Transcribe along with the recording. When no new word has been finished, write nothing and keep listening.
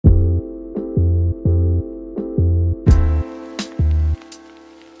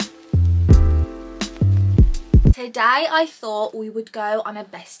today I thought we would go on a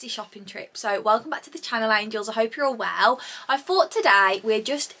bestie shopping trip. So welcome back to the channel, angels. I hope you're all well. I thought today we're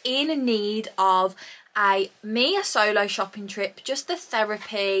just in need of a solo shopping trip. Just the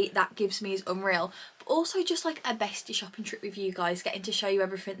therapy that gives me is unreal, but also just like a bestie shopping trip with you guys, getting to show you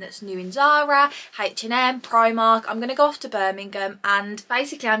everything that's new in Zara, H&M, Primark. I'm going to go off to Birmingham and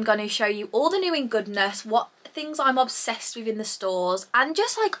basically I'm going to show you all the new in goodness, what things I'm obsessed with in the stores, and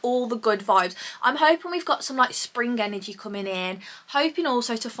just like all the good vibes. I'm hoping we've got some like spring energy coming in, hoping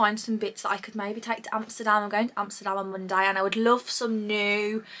also to find some bits that I could maybe take to Amsterdam. I'm going to Amsterdam on Monday and I would love some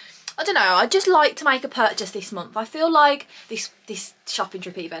new, I don't know, I'd just like to make a purchase this month. I feel like this shopping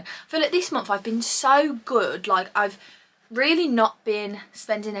trip even, I feel like this month I've been so good, like I've really not been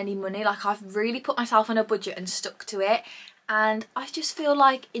spending any money, like I've really put myself on a budget and stuck to it. And I just feel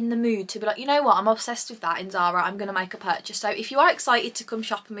like in the mood to be like, you know what, I'm obsessed with that in Zara, I'm going to make a purchase. So if you are excited to come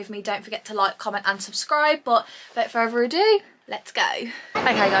shopping with me, don't forget to like, comment and subscribe. But without further ado, let's go.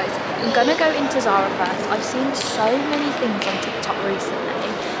 Okay guys, I'm going to go into Zara first. I've seen so many things on TikTok recently,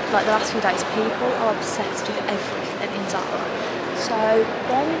 like the last few days, people are obsessed with everything in Zara. So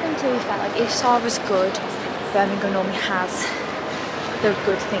Birmingham, to be fair, like if Zara's good, Birmingham normally has the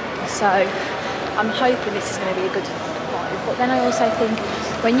good things. So I'm hoping this is going to be a good vibe. But then I also think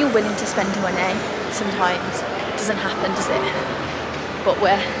when you're willing to spend money, sometimes it doesn't happen, does it? But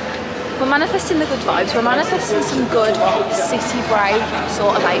we're manifesting the good vibes. We're manifesting some good city break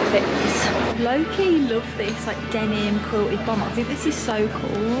sort of outfits. Low-key love this like denim quilted bomber. I think this is so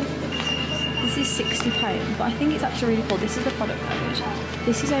cool. This is £60, but I think it's actually really cool. This is the product code.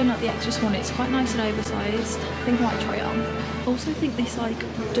 This is only like the extra small. It's quite nice and oversized. I think I might try it on. Also think this like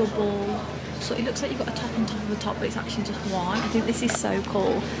double, so it looks like you've got a top on top of the top, but it's actually just one. I think this is so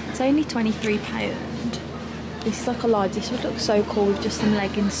cool. It's only £23. This is like a large. This would look so cool with just some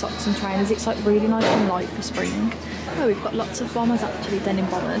leggings, socks and trainers. It's like really nice and light for spring. Oh, we've got lots of bombers actually, denim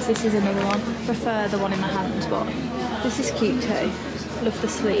bombers. This is another one. Prefer the one in the hand, but this is cute too. Love the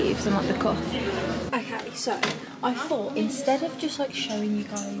sleeves and like the cuff. Okay, so I thought instead of just like showing you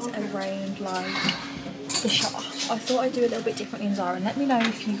guys around like the shop, I thought I'd do a little bit differently in Zara, and let me know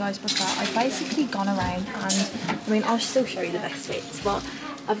if you guys prefer. I've basically gone around and, I mean, I'll still show you the best bits, but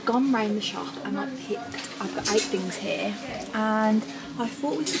I've gone around the shop and I've got 8 things here, and I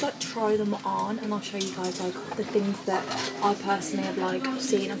thought we could like try them on, and I'll show you guys like the things that I personally have like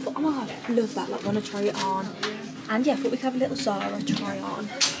seen and thought, oh my god, love that, like want to try it on. And yeah, I thought we could have a little Zara try on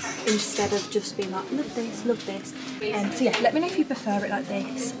instead of just being like, love this, love this. So yeah, let me know if you prefer it like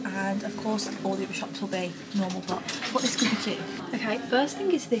this, and of course all the other shops will be normal, but this could be cute. Okay, first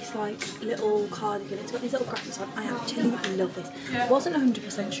thing is this like little cardigan. It's got these little graphics on. I actually love this. Wasn't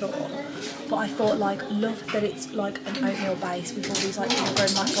 100% sure, but I thought like, love that it's like an oatmeal base with all these like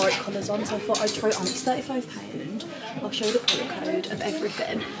different like bright colours on, so I thought I'd try it on. It's £35. I'll show you the product code of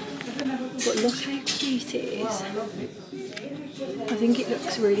everything. But look how cute it is. I think it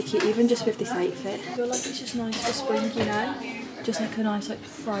looks really cute, even just with this outfit. I feel like it's just nice for spring, you know? Just like a nice like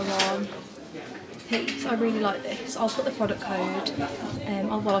throw on piece. I really like this. I'll put the product code,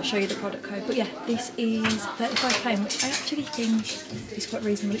 I'll show you the product code. But yeah, this is £35, which I actually think is quite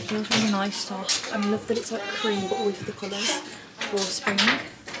reasonable. It feels really nice, soft, and I love that it's like cream but with the colours for spring.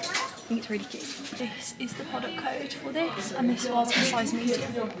 I think it's really cute. This is the product code for this, and this was a size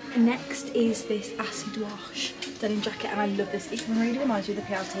medium. Next is this acid wash denim jacket, and I love this. It really reminds me of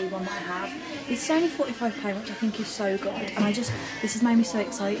the PLT one that I have. It's only £45, which I think is so good, and this has made me so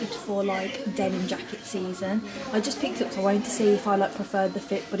excited for like denim jacket season. I just picked it up, so I wanted to see if I like preferred the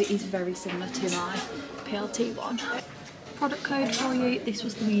fit, but it is very similar to my PLT one. Product code for you, this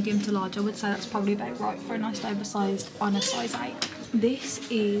was the medium to large. I would say that's probably about right for a nice oversized on a size 8. This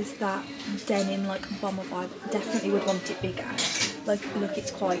is that denim like bomber vibe. Definitely would want it bigger. Like look,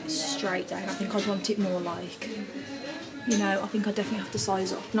 it's quite straight down. I think I'd want it more like, you know, I think I definitely have to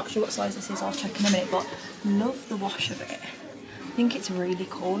size up. Not sure what size this is, I'll check in a minute, but love the wash of it. I think it's really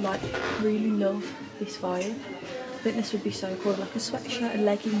cool, like really love this vibe. I think this would be so cool, like a sweatshirt and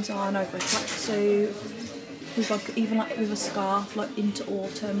leggings on over a tracksuit. With like even like with a scarf like into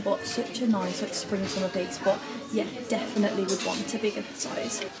autumn, but such a nice like spring summer piece. But yeah, definitely would want a bigger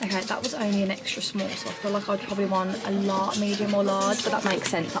size. Okay, that was only an extra small, so I feel like I'd probably want a medium or large, but that makes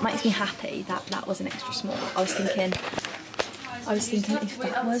sense. That makes me happy that that was an extra small. I was thinking if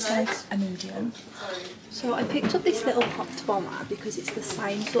that was like a medium. So I picked up this little popped bomber because it's the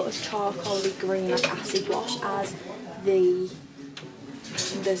same sort of charcoaly green like acid wash as the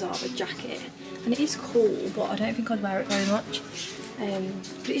Zara jacket. And it is cool, but I don't think I'd wear it very much.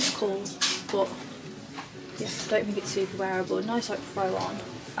 But it is cool, but yeah, I don't think it's super wearable. Nice like throw on.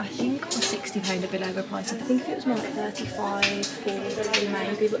 I think for £60 a bit overpriced. I think if it was more like 35, 40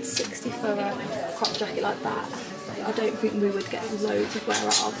 maybe, but 60 for a crop jacket like that, I don't think we would get loads of wear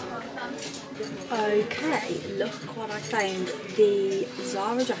out of. Okay, look what I found. The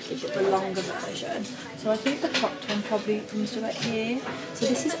Zara jacket, but the longer version. So I think the cropped one probably comes to about here. So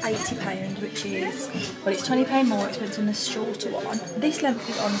this is £80, which is, well, it's £20 more expensive than the shorter one. This length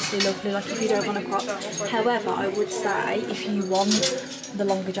is honestly lovely, like if you don't want a crop. However, I would say if you want the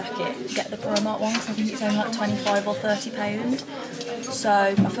longer jacket, get the primark one, because I think it's only like £25 or £30. So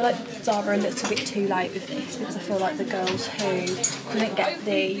I feel like Zara are a little bit too late with this, because I feel like the girls who couldn't get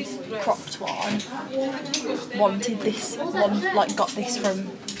the cropped one wanted this one, like got this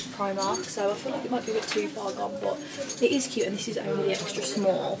from Primark, so I feel like it might be a bit too far gone, but it is cute, and this is only the extra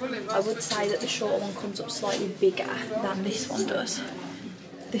small. I would say that the short one comes up slightly bigger than this one does.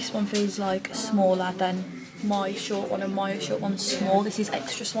 This one feels like smaller than my short one, and my short one's small. This is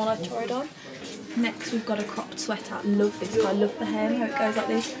extra small I've tried on. Next we've got a cropped sweater. I love this, I love the hem, how it goes like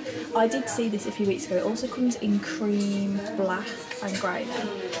this. I did see this a few weeks ago. It also comes in cream, black and grey then.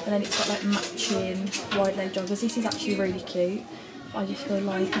 And then it's got like matching wide leg joggers. This is actually really cute. I just feel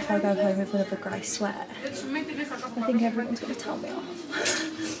like if I go home with another grey sweater, I think everyone's going to tell me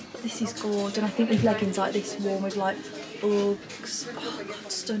off. But this is gorgeous, and I think with leggings like this worn with like Uggs, oh god,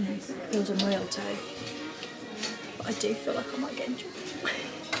 stunning. Feels unreal too. But I do feel like I might get in trouble.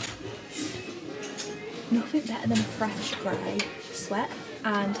 Nothing better than a fresh grey sweat,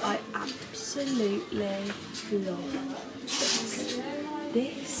 and I absolutely love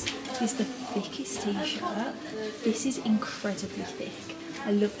this. This is the thickest t-shirt. This is incredibly thick.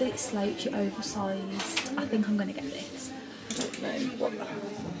 I love that it's slightly oversized. I think I'm going to get this. I don't know what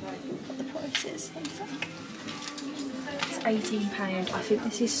the price is. It's £18. I think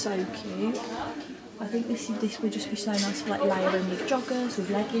this is so cute. I think this would just be so nice for like layering with joggers, with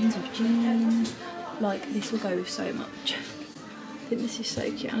leggings, with jeans. Like, this will go with so much. I think this is so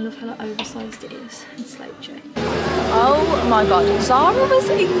cute. I love how like, oversized it is and slouchy. Oh my god, Zara was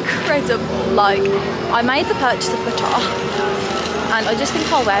incredible. Like, I made the purchase of the top, and I just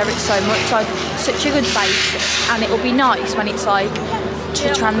think I'll wear it so much. Like, such a good basic, and it'll be nice when it's like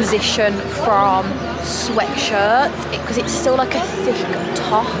to transition from sweatshirt, because it's still like a thick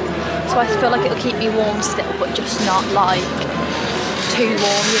top. So I feel like it'll keep me warm still, but just not like too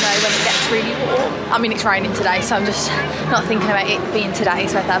warm, you know, when it gets really warm. I mean, it's raining today, so I'm just not thinking about it being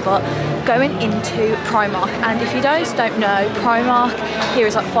today's weather, but going into Primark. And if you guys don't know, Primark here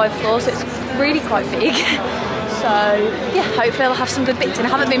is like 5 floors, so it's really quite big. So yeah, hopefully I'll have some good bits, and I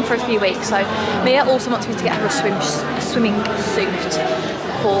haven't been for a few weeks. So Mia also wants me to get her a swimming suit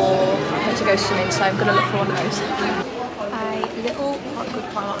for her to go swimming, so I'm going to look for one of those. A little quite good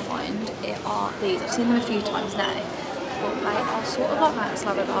Primark find are these. I've seen them a few times now. But they are sort of like Max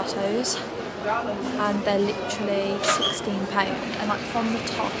Lavagatos, and they're literally £16. And like from the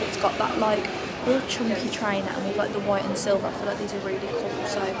top, it's got that like real chunky trainer, and with like the white and silver. I feel like these are really cool.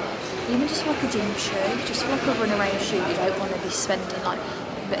 So even just for like a gym shoe, just for like a run around shoe, you don't want to be spending like,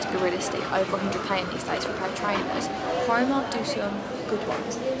 let's be realistic, over £100 these days for a pair of trainers. Primark do some good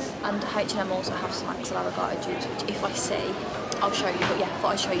ones, and H&M also have some Max Lavagato dupes, which if I see, I'll show you. But yeah, I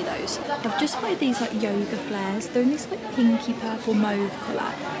thought I'd show you those. I've just made these like yoga flares. They're in this like pinky purple mauve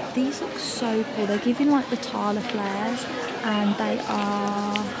colour. These look so cool. They're giving like the Tala flares, and they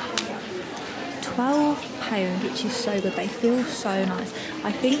are £12, which is so good. They feel so nice.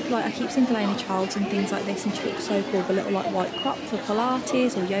 I think like I keep seeing Delaney Childs and things like this, and she looks so cool. The little like white crop for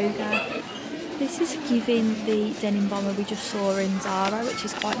Pilates or yoga. This is giving the denim bomber we just saw in Zara, which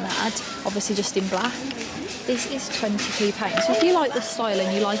is quite mad. Obviously just in black. This is £22. So if you like the style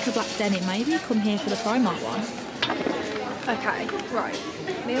and you like a black denim, maybe come here for the Primark one. Okay, right.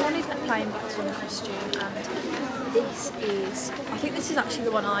 Mia wanted a plain black swimming costume, and this is, I think this is actually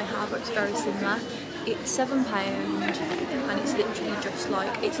the one I have, but it's very similar. It's £7, and it's literally just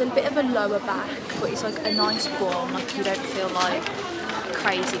like, it's a bit of a lower back, but it's like a nice bum, like you don't feel like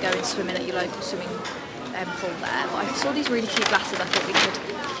crazy going swimming at your local swimming pool there. But I saw these really cute glasses. I thought we could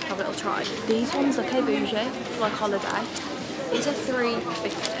have a little try. These ones are okay bougie for like holiday. These are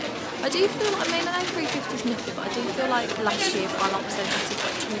 £3.50. I do feel like, I mean, I know £3.50 is nothing, but I do feel like last year Primark was saying this is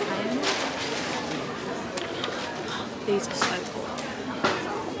like £2. These are so cool.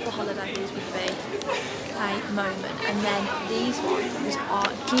 For holiday, these would be a moment. And then these ones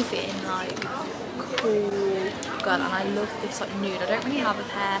are giving like cool girl, and I love this like nude. I don't really have a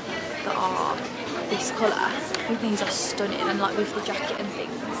pair that are this colour. I think these are stunning, and like with the jacket and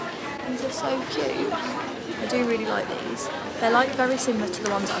things, these are so cute. I do really like these. They're like very similar to the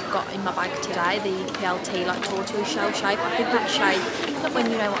ones that I've got in my bag today, the PLT like tortoise shell shape. I think that shape, that when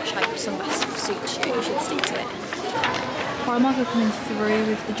you know what shape some vest suits you, you should stick to it. Primark are coming through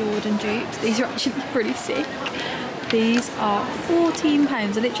with the Jordan dupes. These are actually pretty sick. These are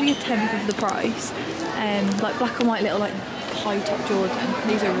 £14, they're literally a tenth of the price. Like black and white little like high top Jordan.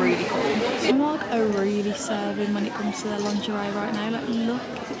 These are really cool. Primark are really serving when it comes to their lingerie right now. Like look,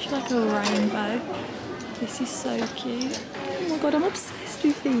 it's actually like a rainbow. This is so cute. Oh my god, I'm obsessed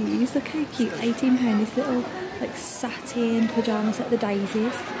with these. Look how cute. £18. This little like satin pyjama set, the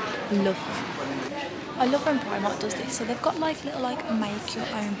daisies. I love them. I love when Primark does this. So they've got like little like make your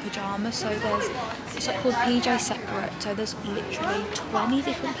own pyjamas. So there's, it's like called PJ separate. So there's literally 20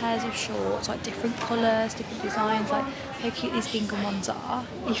 different pairs of shorts, like different colours, different designs. Like how cute these gingham ones are.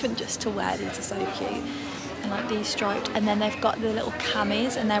 Even just to wear, these are so cute. And like these striped. And then they've got the little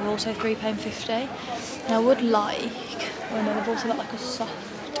camis, and they're also £3.50. And I would like, well no, they've also got like a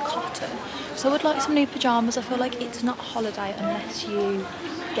soft cotton. So I would like some new pyjamas. I feel like it's not a holiday unless you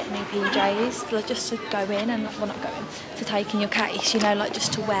get new PJs, like just to go in and, well not go in, to take in your case, you know, like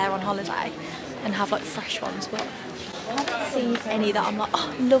just to wear on holiday and have like fresh ones. But I haven't seen any that I'm like,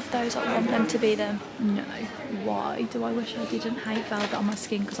 oh, I love those, I want them to be them. No, why do I wish I didn't hate velvet on my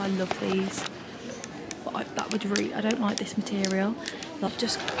skin, because I love these. But that would really, I don't like this material. I've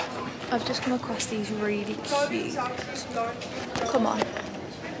just come across these really cute, come on.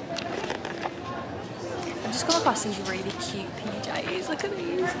 I've just come across these really cute PJs. Look at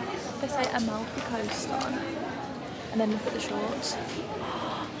these. They say Amalfi Coast on. And then look at the shorts.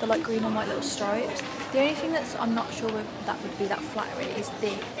 They're like green and white little stripes. The only thing that's I'm not sure if that would be that flattering is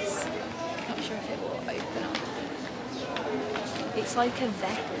this. Not sure if it will open up. It's like a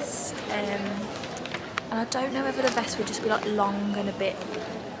vest. And I don't know whether the vest would just be like long and a bit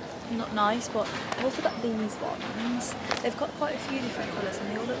not nice, but I've also got these ones. They've got quite a few different colours and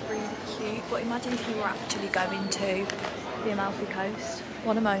they all look really cute. But imagine if you were actually going to the Amalfi Coast.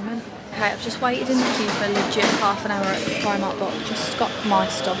 What a moment. Okay, I've just waited in the queue for legit half an hour at the Primark, but just got my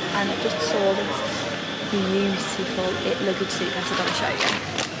stuff and I just saw this beautiful luggage suitcase I've got to show you.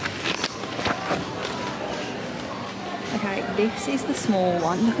 Okay, this is the small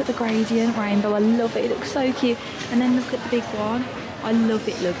one. Look at the gradient rainbow. I love it. It looks so cute. And then look at the big one. I love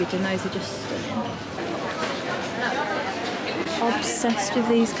it luggage, and those are just stunning. Obsessed with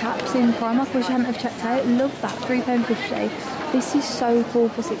these caps in Primark, which I haven't have checked out. Love that, £3.50. This is so cool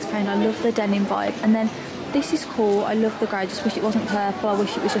for £6. I love the denim vibe. And then this is cool. I love the grey. I just wish it wasn't purple. I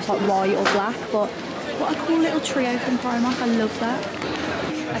wish it was just like white or black. But what a cool little trio from Primark. I love that.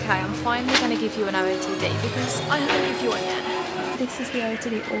 Okay, I'm finally going to give you an OOTD because I haven't given you one yet. This is the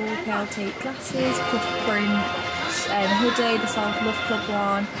OOTD all PLT glasses, puff print, hoodie, the Self Love Club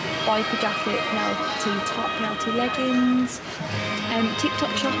one, biker jacket, PLT top, PLT leggings,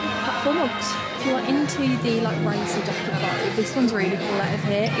 TikTok shop platform mugs. If you are into the like racer jacket vibe, this one's really cool out of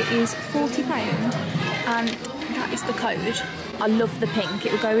here. It is £40 and that is the code. I love the pink,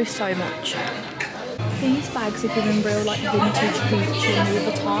 it will go with so much. These bags are giving real like vintage Gucci and Louis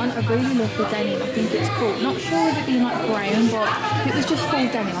Vuitton. I really love the denim, I think it's cool. Not sure with it being like brown, but if it was just full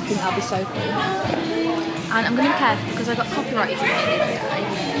denim I think that'd be so cool. And I'm going to be careful because I got copyrighted in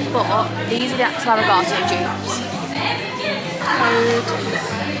it, but these are the Axel Arrogato dupes. Code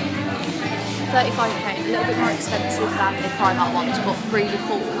 £35, a little bit more expensive than the Primark ones, but really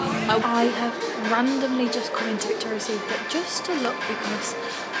cool. I have randomly just come into Victoria's Secret just to look because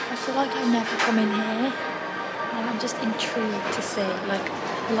I feel like I never come in here and I'm just intrigued to see, like,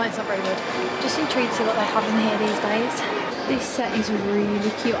 the light's not very good, just intrigued to see what they have in here these days. This set is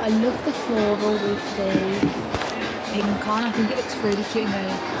really cute. I love the floral with the pink on. I think it looks really cute in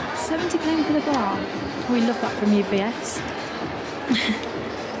there. £70 for the bra. We love that from UVS.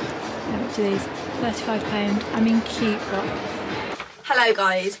 How much are these? £35. I mean cute, but... Hello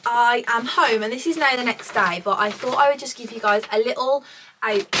guys, I am home and this is now the next day, but I thought I would just give you guys a little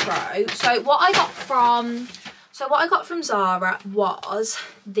outro. So what I got from Zara was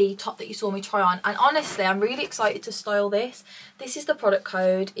the top that you saw me try on, and honestly I'm really excited to style this. This is the product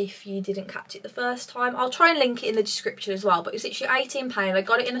code if you didn't catch it the first time. I'll try and link it in the description as well, but it's literally £18. I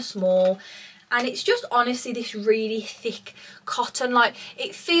got it in a small. And it's just honestly this really thick cotton, like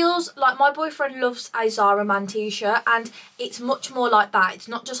it feels like my boyfriend loves a Zara Man t-shirt and it's much more like that. It's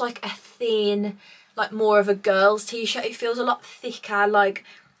not just like a thin, like more of a girl's t-shirt. It feels a lot thicker, like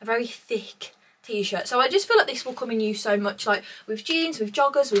a very thick t-shirt. So I just feel like this will come in use so much, like with jeans, with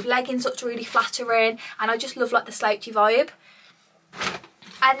joggers, with leggings, looks really flattering. And I just love like the slouchy vibe.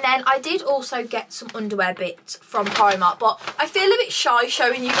 And then I did also get some underwear bits from Primark, but I feel a bit shy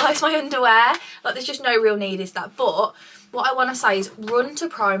showing you guys my underwear. Like, there's just no real need, is that? But what I want to say is run to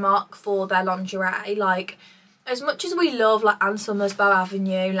Primark for their lingerie. Like, as much as we love like Ann Summers, Bow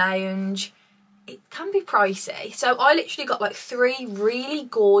Avenue, Lounge, it can be pricey. So I literally got like 3 really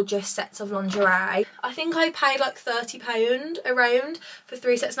gorgeous sets of lingerie. I think I paid like £30 around for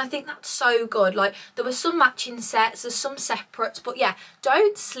 3 sets, and I think that's so good. Like, there were some matching sets, there's some separates, but yeah,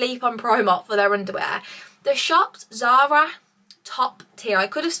 don't sleep on Primark for their underwear. The shops, Zara, top tier. I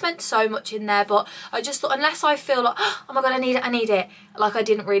could have spent so much in there, but I just thought, unless I feel like, oh my god, I need it, like, I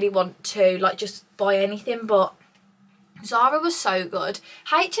didn't really want to like just buy anything. But Zara was so good.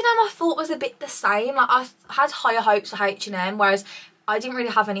 H&M I thought was a bit the same. Like, I had higher hopes for H&M, whereas I didn't really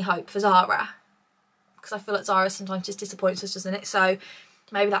have any hope for Zara, because I feel like Zara sometimes just disappoints us, doesn't it? So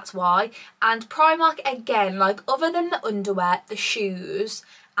maybe that's why. And Primark, again, like, other than the underwear, the shoes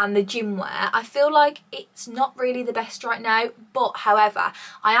and the gym wear, I feel like it's not really the best right now. But however,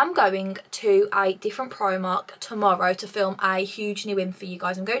 I am going to a different Primark tomorrow to film a huge new in for you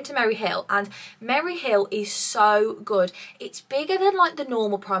guys. I'm going to Merry Hill, and Merry Hill is so good. It's bigger than like the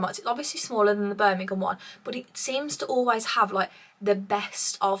normal Primarks. It's obviously smaller than the Birmingham one, but it seems to always have like the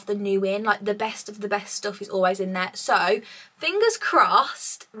best of the new in, like the best of the best stuff is always in there. So fingers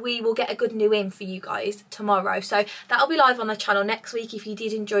crossed we will get a good new in for you guys tomorrow. So that'll be live on the channel next week. If you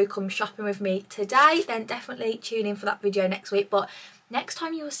did enjoy come shopping with me today, then definitely tune in for that video next week. But next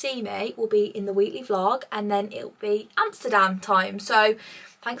time you will see me will be in the weekly vlog, and then it'll be Amsterdam time. So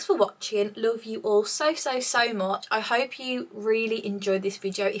thanks for watching. Love you all so much. I hope you really enjoyed this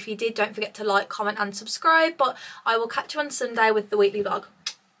video. If you did, don't forget to like, comment and subscribe. But I will catch you on Sunday with the weekly vlog.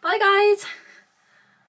 Bye guys.